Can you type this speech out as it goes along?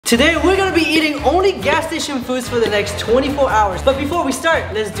Today we're gonna be eating only gas station foods for the next 24 hours. But before we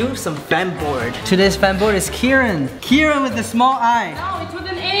start, let's do some fan board. Today's fan board is Kieran. Kieran with the small I. No, it's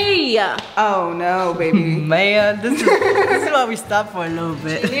with an A. Oh no, baby. Man, this is why we stopped for a little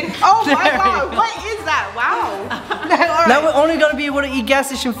bit. Oh my god, what is that? Wow. Right. Now we're only gonna be able to eat gas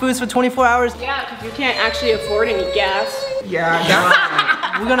station foods for 24 hours. Yeah, because you can't actually afford any gas.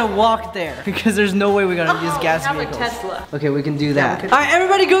 Yeah, we're gonna walk there because there's no way we're gonna use gas vehicles. We have a Tesla. Okay, we can do that. All right,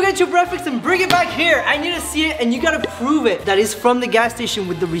 everybody go get your breakfast and bring it back here. I need to see it and you gotta prove it that it's from the gas station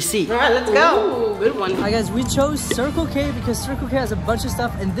with the receipt. All right, let's go. Ooh, good one. Alright guys, we chose Circle K because Circle K has a bunch of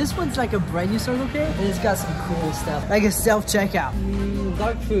stuff and this one's like a brand new Circle K and it's got some cool stuff. Like a self-checkout.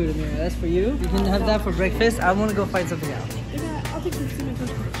 Dark food in here, that's for you. You can have that for breakfast. I wanna go find something else. Yeah, I'll take this to my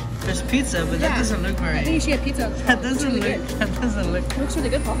husband. There's pizza, but that doesn't look very. I think you should get pizza. That doesn't look. That doesn't look. It looks really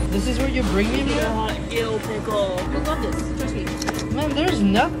good, Paul. This is what you're bringing me. Ew, pickle. I love this. Trust me. Man, there's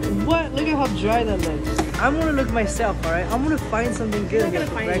nothing. What? Look at how dry that looks. I'm gonna look myself, all right? I'm gonna find something good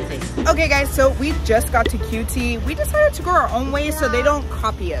for breakfast. Okay guys, so we just got to QT. We decided to go our own way so they don't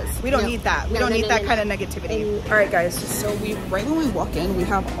copy us. We don't need that. We don't need that kind of negativity. All right guys, so right when we walk in, we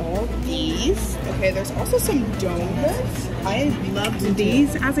have all these. Okay, there's also some donuts. I loved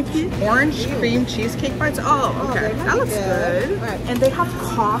these as a kid. Orange cream cheesecake bites. Oh, okay. That looks good. Right. And they have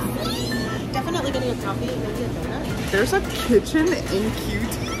coffee. Definitely getting a coffee and maybe a donut. There's a kitchen in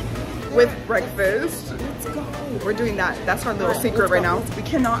QT with breakfast. Let's go. We're doing that. That's our little secret right now. We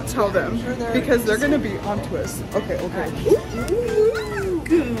cannot tell them because they're gonna be onto us. Okay, okay.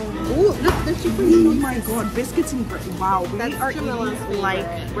 Ooh, look, oh my god, biscuits and bread. Wow, we are eating like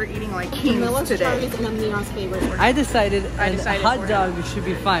we're eating like kings today. I decided a hot dog should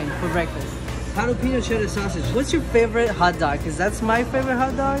be fine for breakfast. Jalapeno cheddar sausage. What's your favorite hot dog? Because that's my favorite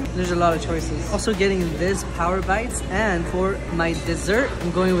hot dog. There's a lot of choices. Also getting this Power Bites, and for my dessert,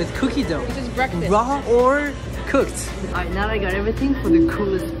 I'm going with cookie dough. Which is breakfast. Raw or cooked. Alright, now I got everything for the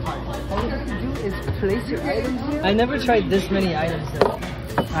coolest part. All you have to do is place your items here. I never tried this many items though.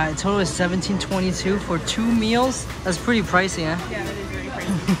 Alright, total is $17.22 for 2 meals. That's pretty pricey, huh? Yeah, that is very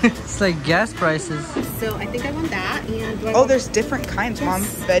pricey. It's like gas prices. So I think I want that. And oh, there's different kinds, Mom.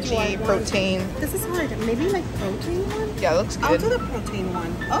 Veggie, protein. This is hard. Maybe like protein one? Yeah, looks good. I'll do the protein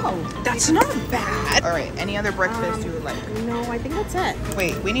one. Oh, that's not bad. All right, any other breakfast you would like? No, I think that's it.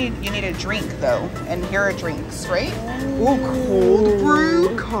 Wait, you need a drink though, and here are drinks, right? Oh, cold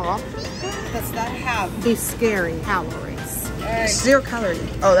brew coffee. Does that have the scary calories? 0 calorie.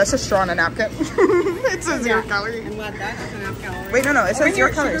 Oh, that's a straw on a napkin. It says 0 calorie. And what? That doesn't have calories. Wait, no, it says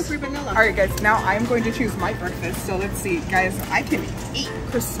 0 calories. Sugar-free vanilla. All right, guys. Now I'm going to choose my breakfast. So let's see, guys. I can eat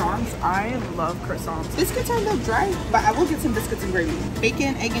croissants. I love croissants. Biscuits are a little dry, but I will get some biscuits and gravy.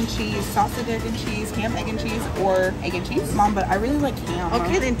 Bacon, egg and cheese, sausage, egg and cheese, ham, egg and cheese, or egg and cheese. Mom, but I really like ham.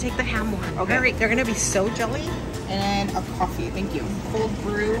 Okay, then take the ham one. Okay. All right, they're gonna be so jelly. And a coffee. Thank you. Cold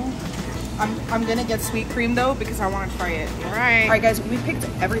brew. I'm gonna get sweet cream though because I want to try it. All right, guys, we picked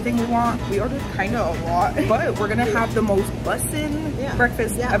everything we want. We ordered kind of a lot, but we're gonna have the most bussin'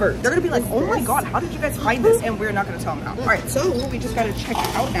 breakfast ever. They're gonna be like, oh my god, how did you guys find this? And we're not gonna tell them how. All right, so we just gotta check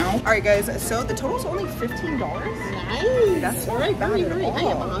it out now. All right, guys, so the total's only $15. Nice. That's not bad at all. I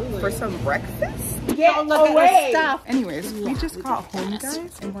am hungry. For some breakfast. Get away. Stuff. Anyways, we just got home,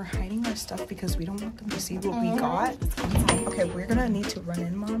 guys, and we're hiding our stuff because we don't want them to see what we got. Okay, we're gonna need to run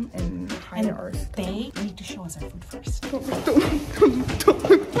in, Mom, and hide our stuff. They need to show us our food first.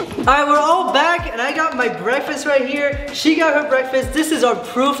 Alright, we're all back and I got my breakfast right here. She got her breakfast. This is our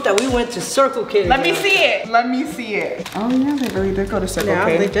proof that we went to Circle K. Let me see it. Let me see it. Oh yeah, they really did go to Circle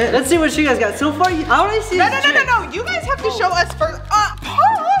K. They did. Let's see what you guys got. So far, I already see No. You guys have to show us first.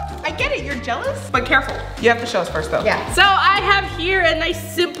 I get it. You're jealous, but careful. You have to show us first though. Yeah. So I have here a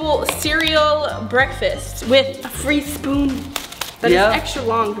nice simple cereal breakfast with a free spoon. That is extra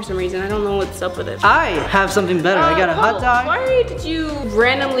long for some reason. I don't know what's up with it. I have something better. I got a hot dog. Why did you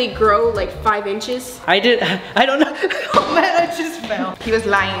randomly grow like 5 inches? I don't know. Oh man, I just fell. He was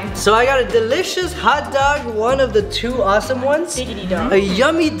lying. So I got a delicious hot dog, one of the 2 awesome ones. Diggity dog. A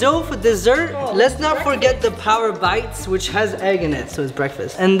yummy dough for dessert. Let's not forget the Power Bites, which has egg in it, so it's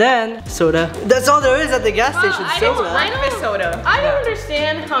breakfast. And then soda. That's all there is at the gas station. Soda. I don't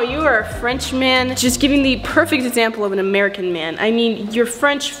understand how you are a Frenchman just giving the perfect example of an American man. I mean, your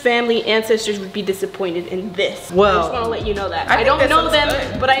French family ancestors would be disappointed in this. Well, I just want to let you know that. I don't know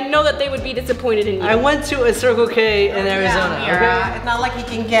them, but I know that they would be disappointed in you. I went to a Circle K in Arizona. Yeah, it's not like he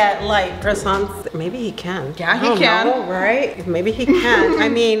can get like croissants. Maybe he can. Yeah, he can. Know, right? Maybe he can. I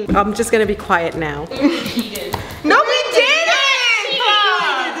mean, I'm just gonna be quiet now. No, we didn't!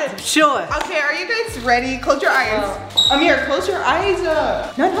 Sure. Okay, are you guys ready? Close your eyes. Amir, close your eyes.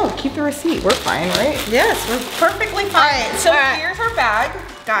 No, keep the receipt. We're fine, right? Yes, we're perfectly fine. All right, so here's our bag,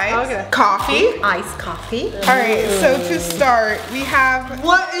 guys. Okay. Coffee. Iced coffee. All right, so to start, we have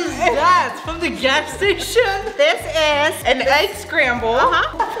What is that? From the gas station? this is an egg scramble.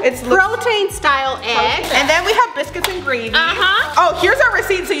 It's Protein style egg. and then we have biscuits and gravy. Uh-huh. Oh, here's our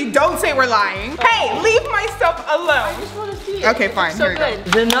receipt so you don't say we're lying. Hey, leave my stuff alone. just want to see it. Okay, fine. So Here you go. good.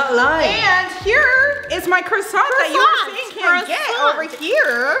 They're not lying. And here is my croissant that you were saying can't get over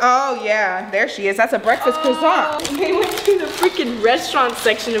here. Oh yeah, there she is. That's a breakfast croissant. They went to the freaking restaurant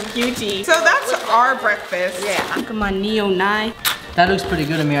section of QT. So that's our breakfast. Yeah. Look at my Neo 9. That looks pretty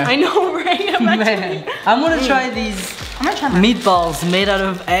good, Amir. I know, right? Man, I'm gonna try these I'm gonna try mine. meatballs made out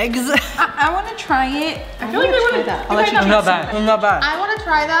of eggs. I want to try it. I feel like they want to. I'll let you I'm not bad. I'm not bad. I want to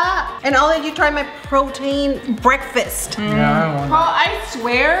try that. And I'll let you try my protein breakfast. No, I don't want Paul, I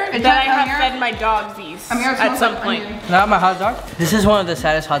swear that I have Amir? fed my dogs these Amir, it at smells some like point. onion. Not my hot dog. This is one of the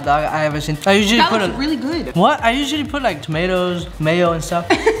saddest hot dog I ever seen. I usually That put looks really good. what? I usually put like tomatoes, mayo, and stuff.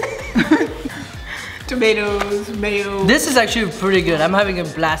 Tomatoes, mayo. This is actually pretty good. I'm having a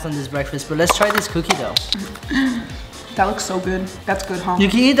blast on this breakfast, but let's try this cookie though. That looks so good. That's good, huh? You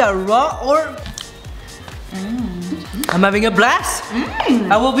can eat that raw or. I'm having a blast.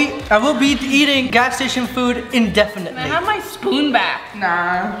 I will be eating gas station food indefinitely. I have my spoon back.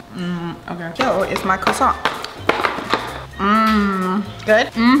 Nah. Okay. So it's my croissant.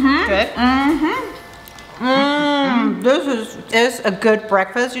 Good? Good? This is a good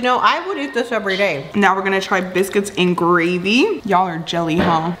breakfast. You know, I would eat this every day. Now we're gonna try biscuits and gravy. Y'all are jelly,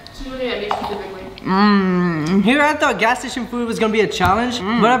 huh? Here I thought gas station food was gonna be a challenge,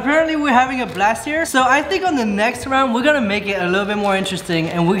 but apparently we're having a blast here. So I think on the next round, we're gonna make it a little bit more interesting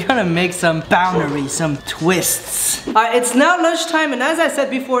and we're gonna make some boundaries, some twists. It's now lunchtime and as I said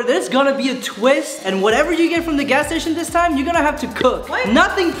before, there's gonna be a twist and whatever you get from the gas station this time, you're gonna have to cook. What?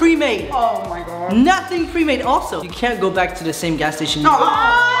 Nothing pre-made. Oh my god. Nothing pre-made. Also, you can't go back to the same gas station you go.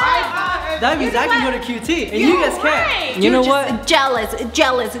 That means I can go to QT and you guys can't. You know what? Jealous.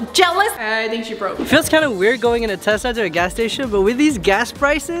 I think she broke. It feels kind of weird going in a Tesla to a gas station, but with these gas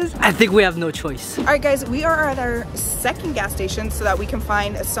prices, I think we have no choice. All right, guys, we are at our second gas station so that we can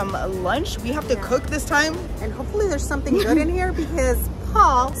find some lunch. We have to cook this time. And hopefully there's something good in here because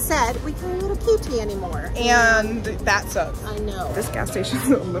Paul said we can't go to QT anymore. And that sucks. I know. This gas station is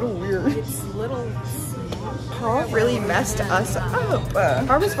a little weird. It's little. Paul really messed us up.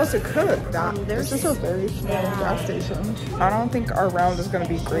 How are we supposed to cook? This is a very small gas station. I don't think our round is gonna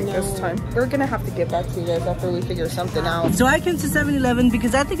be great this time. We're gonna have to get back to you guys after we figure something out. So I came to 7-Eleven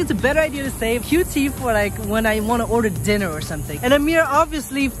because I think it's a better idea to save QT for like when I want to order dinner or something. And Amir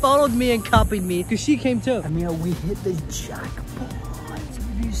obviously followed me and copied me because she came too. Amir, we hit the jackpot.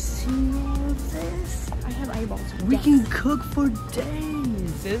 Have you seen all of this? I have eyeballs. We can cook for days.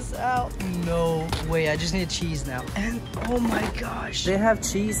 This out? No way. I just need cheese now. And oh my gosh, they have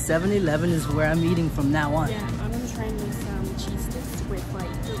cheese. 7-Eleven is where I'm eating from now on. Yeah, I'm gonna try and make some cheese sticks with like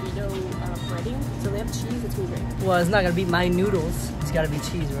Dorito breading. So they have cheese, it's really great. Well, it's not gonna be my noodles. It's gotta be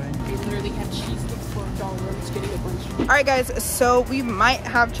cheese, right? They literally have cheese sticks for $1. I'm just getting a bunch. All right, guys, so we might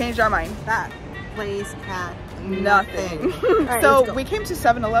have changed our mind. That place had Nothing. Right, so we came to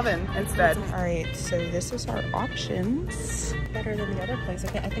 7-Eleven instead. All right, so this is our options. Better than the other place.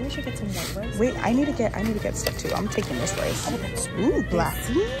 Okay, I think we should get some white rice. Wait, I need to get stuff too. I'm taking this rice. Ooh, black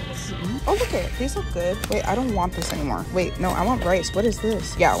beans. Oh, look at it. These look good. Wait, I don't want this anymore. Wait, no, I want rice. What is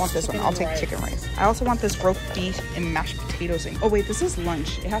this? Yeah, I want this one. I'll take chicken rice. I also want this roast beef and mashed potatoes thing. Oh wait, this is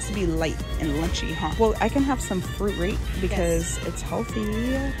lunch. It has to be light and lunchy, huh? Well, I can have some fruit, right? Because it's healthy.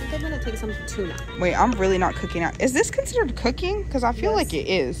 I think I'm gonna take some tuna. Wait, I'm really not cooking out. Is this considered cooking? Because I feel like it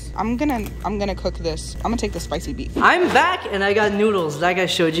is. I'm gonna cook this. I'm gonna take the spicy beef. I'm back and I got noodles like I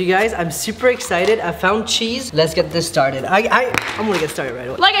showed you guys. I'm super excited. I found cheese. Let's get this started. I'm gonna get started right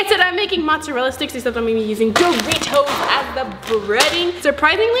away. Like I said, I'm making mozzarella sticks, except I'm gonna be using Doritos as the breading.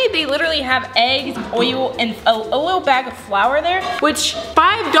 Surprisingly, they literally have eggs, oil, and a little bag of flour there, which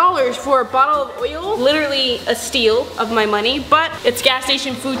 $5 for a bottle of oil, literally a steal of my money, but it's gas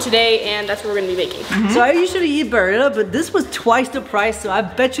station food today, and that's what we're gonna be making. So I usually eat burrito, but this was twice the price, so I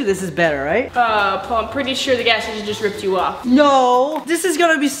bet you this is better, right? Paul, I'm pretty sure the gas station just ripped you off. No, this is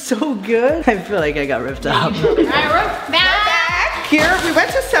gonna be so good. I feel like I got ripped off. Alright, we're back. Here, we went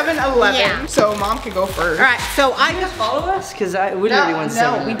to 7-Eleven, Yeah. so mom can go first. All right, so I just Follow us? Because we literally went No,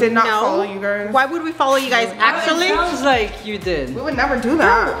 7. we did not No. follow you guys. Why would we follow you guys? Actually, It sounds like you did. We would never do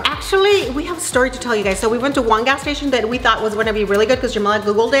that. Actually, we have a story to tell you guys. So we went to one gas station that we thought was gonna be really good because Jamila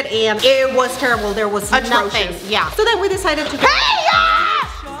Googled it and it was terrible. There was Atrocious. nothing. Yeah. So then we decided to go. Hey,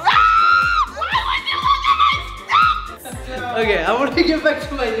 Okay, Okay, I want to get back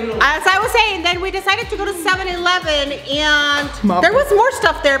to my noodles. As I was saying, then we decided to go to 7-Eleven and there was more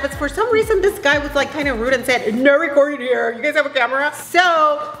stuff there, but for some reason this guy was like kind of rude and said, no recording here. You guys have a camera?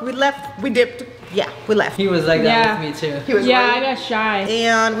 So we left, we dipped. Yeah, we left. He was like that with me too. He was I got shy.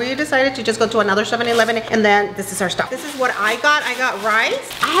 And we decided to just go to another 7-Eleven and then this is our stuff. This is what I got. I got rice.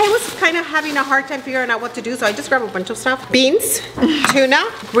 I was kind of having a hard time figuring out what to do, so I just grabbed a bunch of stuff. Beans, tuna,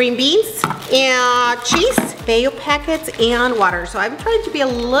 green beans, and cheese, mayo packets, and water. So I'm trying to be a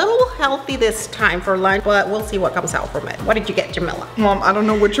little healthy this time for lunch, but we'll see what comes out from it. What did you get, Jamila? Mom, I don't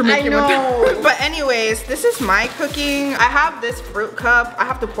know what you're making. I know. With but anyways, this is my cooking. I have this fruit cup. I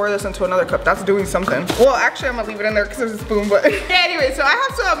have to pour this into another cup. That's doing something. Well, actually, I'm gonna leave it in there because there's a spoon, but anyway, so I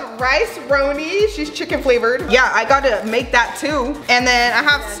have some rice roni. She's chicken flavored. Yeah, I gotta make that too. And then I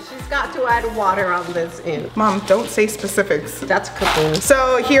have... She's got to add water on this in. Mom, don't say specifics. That's cooking.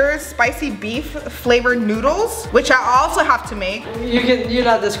 So here's spicy beef flavored noodles, which I also have to make. You're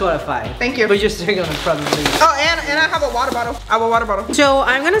not disqualified. Thank you. But you're still gonna probably lose. Oh, and I have a water bottle. I have a water bottle. So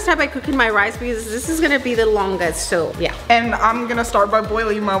I'm gonna start by cooking my rice because this is gonna be the longest, so yeah. And I'm gonna start by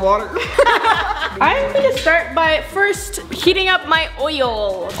boiling my water. I'm gonna start by first heating up my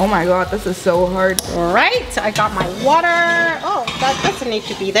oil. Oh my god, this is so hard. All right, I got my water. Oh, that doesn't need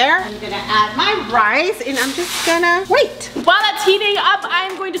to be there. I'm gonna add my rice and I'm just gonna wait. While that's heating up,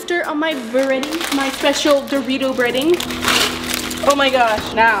 I'm going to stir on my breading, my special Dorito breading. Oh my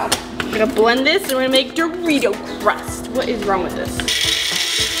gosh, now I'm gonna blend this and we're gonna make Dorito crust. What is wrong with this?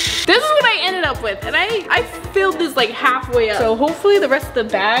 This is what I ended up with, and I filled this like halfway up. So hopefully the rest of the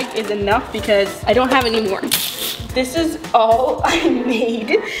bag is enough because I don't have any more. This is all I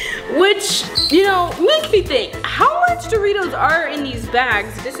made, which, you know, makes me think, how much Doritos are in these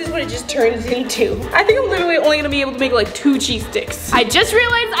bags? This is what it just turns into. I think I'm literally only gonna be able to make like 2 cheese sticks. I just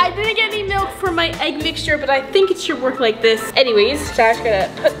realized I didn't get any milk for my egg mixture, but I think it should work like this. Anyways, so I just gotta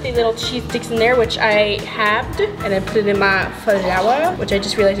put the little cheese sticks in there, which I halved, and then put it in my flour, which I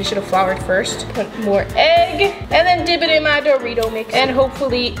just realized I should have floured first. Put more egg, and then dip it in my Dorito mix, and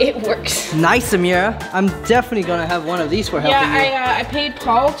hopefully it works. Nice, Amira. I'm definitely gonna have one of these for helping you. Yeah, I paid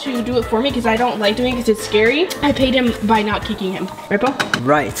Paul to do it for me because I don't like doing it because it's scary. I paid him by not kicking him. Right, Paul?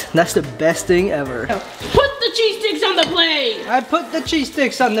 Right. That's the best thing ever. Oh. Put the cheese sticks on the plate! I put the cheese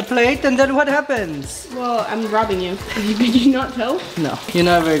sticks on the plate and then what happens? Well, I'm robbing you. Did you not tell? No, you're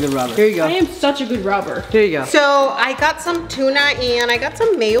not a very good robber. Here you go. I am such a good robber. Here you go. So I got some tuna and I got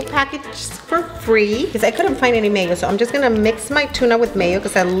some mayo packets for free because I couldn't find any mayo. So I'm just gonna mix my tuna with mayo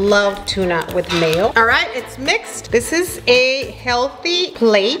because I love tuna with mayo. All right, it's mixed. This is a healthy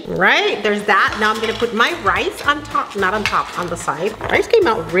plate, right? There's that. Now I'm gonna put my rice on top, not on top, on the side. Rice came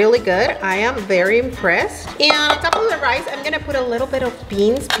out really good. I am very impressed. And on top of the rice, I'm gonna put a little bit of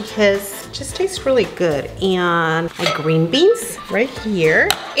beans because it just tastes really good. And my green beans right here.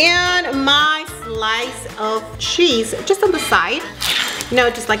 And my slice of cheese just on the side. You know,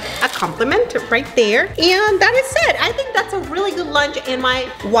 just like a compliment right there. And that is it. I think that's a really good lunch. And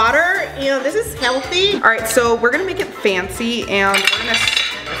my water, you know, this is healthy. All right, so we're gonna make it fancy and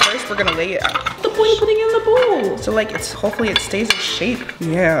first we're gonna lay it out. What's the point of putting it in the bowl? So like, hopefully it stays in shape.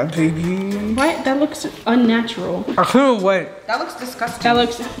 Yeah, baby. What? That looks unnatural. I couldn't wait. That looks disgusting. That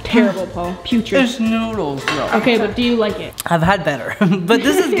looks terrible, Paul. Putrid. It's noodles though. Okay, but do you like it? I've had better. But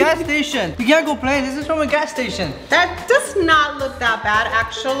this is gas station. You can't complain. This is from a gas station. That does not look that bad,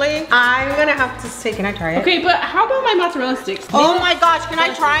 actually. I'm gonna have to say, can I try it? Okay, but how about my mozzarella sticks? Oh my gosh, can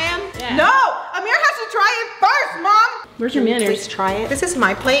I try them? Yeah. No, Amir has to try it first, Mom. Where's your manners? Please try it. This is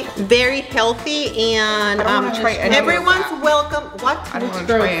my plate. Very healthy and I don't want to try any everyone's of that. welcome. What? I don't want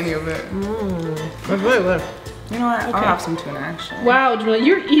to try any of it. It's really good. You know what? Okay. I'll have some tuna actually. Wow, Jamila,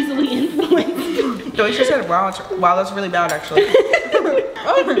 you're easily influenced. Alicia said, wow, wow, that's really bad actually.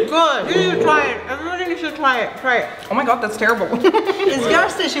 Oh, good. You should try it. Everybody should try it. Try it. Oh my god, that's terrible. It's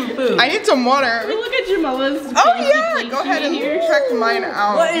gas station food. I need some water. Look at Jamila's. Oh fancy yeah, plate go ahead and here. check mine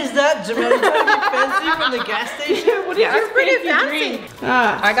out. What is that, Jamila? You trying to get fancy from the gas station? What is Yeah, your that's pretty fancy drink?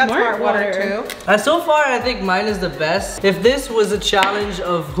 Ah, I got smart water too. So far, I think mine is the best. If this was a challenge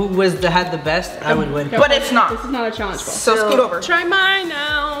of who had the best, I would win. But it's not. This is not a challenge, Paul. So scoot over. Try mine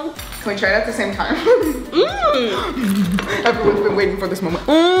now. Can we try it at the same time? Mmm. Everyone's been waiting for this moment.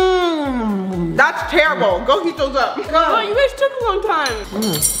 That's terrible. Go heat those up. Oh, you guys took a long time.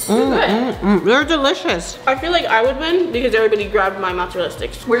 Good. They're delicious. I feel like I would win because everybody grabbed my mozzarella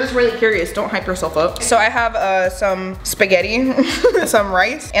sticks. We're just really curious. Don't hype yourself up. So I have some spaghetti, some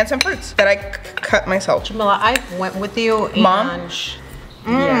rice, and some fruits that I cut myself. Jamila, I went with you and Mom?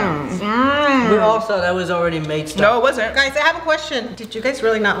 We all thought that was already made stuff. No, it wasn't. Guys, I have a question. Did you guys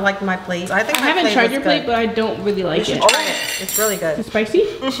really not like my plate? I think I haven't tried your plate, but I don't really like it. Try it. It's really good. It's spicy?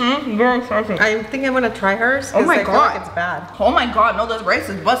 Very spicy. I think I'm gonna try hers. Oh my I feel God. like it's bad. Oh my God, no, this rice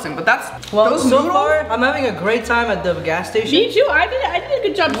is busting, but that's Well, those so noodles. far, I'm having a great time at the gas station. Me too. I did a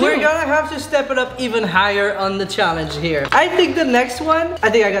good job too. We're gonna have to step it up even higher on the challenge here. I think the next one, I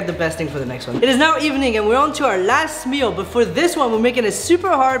think I got the best thing for the next one. It is now evening and we're on to our last meal, but for this one, we're making it super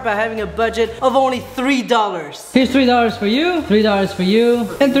hard by having a budget of only $3. Here's $3 for you, $3 for you,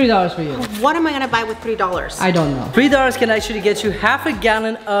 and $3 for you. What am I gonna buy with $3? I don't know. $3 can actually get you half a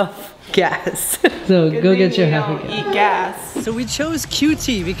gallon of gas. So go get your half a gallon. Eat gas. So we chose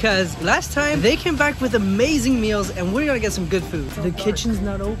QT because last time they came back with amazing meals and we're gonna get some good food. The kitchen's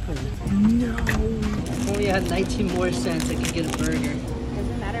not open. No. If only I had 19 more cents, I could get a burger.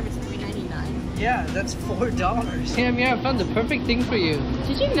 Doesn't matter if it's $3.99. Yeah, that's $4. Hey, Amir, I found the perfect thing for you.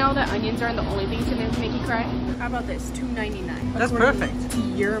 Did you know that onions aren't the only things that make you cry? How about this? $2.99. That's perfect. To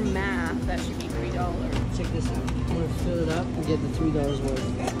your math, that should be $3. Check this out. I'm gonna fill it up and get the $3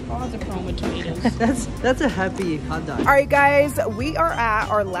 worth. Oh, it's a problem with tomatoes. That's a happy hot dog. All right, guys, we are at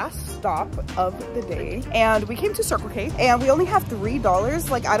our last stop of the day, and we came to Circle K, and we only have $3.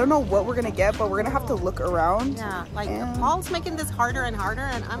 Like, I don't know what we're gonna get, but we're gonna have to look around. Yeah, like Paul's making this harder and harder,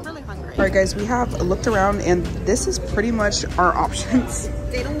 and I'm really hungry. All right, guys, we have looked around, and this is pretty much our options.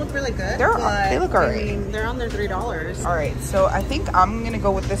 They don't look really good. They look alright. I mean, they're on their $3. All right, so I think I'm gonna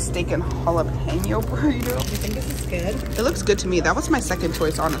go with this steak and jalapeno burrito. You think this is good? It looks good to me. That was my second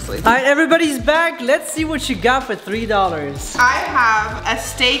choice, honestly. All right, everybody's back. Let's see what you got for $3. I have a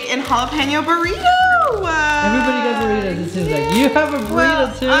steak and jalapeno burrito. Everybody got burritos, it seems like. You have a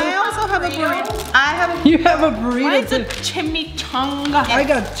burrito too? I also have a burrito. I have You have a burrito Mine's too? a chimichanga. I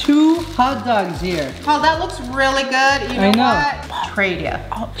got 2 hot dogs here. Oh, that looks really good. You I know know. what? Trade ya.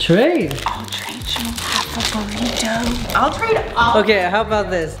 Trade. I'll trade you half a burrito. I'll trade all. Okay, how about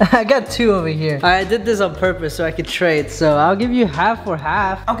this? I got 2 over here. I did this on purpose so I could trade. So I'll give you half for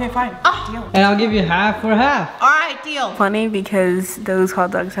half. Okay, fine. Deal. And I'll give you half for half. All right, deal. Funny because those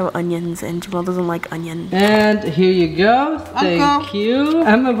hot dogs have onions and Jamal doesn't like onion. And here you go. Thank Uncle. you.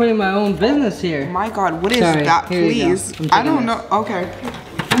 I'm not putting my own business here. My God, what is Sorry, that, here you go. please? I'm I taking don't this. know. Okay.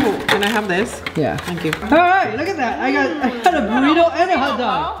 Ooh, can I have this? Yeah. Thank you. All right, look at that. I got a burrito and a hot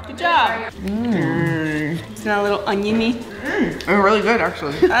dog. Good job. It's not a little oniony. They're really good,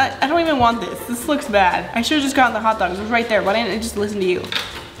 actually. I don't even want this. This looks bad. I should have just gotten the hot dogs. It was right there. Why didn't I just listen to you?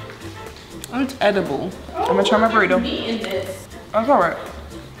 Oh, it's edible. I'm gonna try my burrito. Meat in this. That's all right.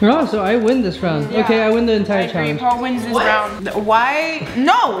 Oh, so I win this round. Okay, I win the entire challenge. Paul wins this round. Why?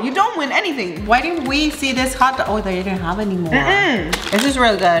 No, you don't win anything. Why didn't we see this hot dog? Oh, they didn't have any more. This is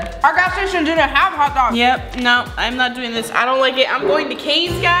really good. Our gas station didn't have hot dogs. Yep, no, I'm not doing this. I don't like it. I'm going to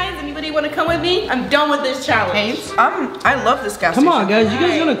Cane's, guys. Anybody want to come with me? I'm done with this challenge. Cane's? I love this gas Come station. on, guys. You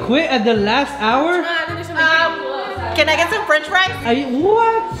guys gonna quit at the last hour? Can I get some french fries?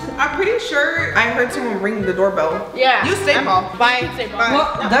 What? I'm pretty sure I heard someone ring the doorbell. Yeah. You stay, Paul. Bye.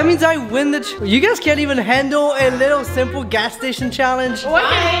 Well, that means I win the you guys can't even handle a little simple gas station challenge? Oh, I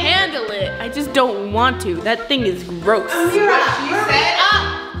can handle it. I just don't want to. That thing is gross. She said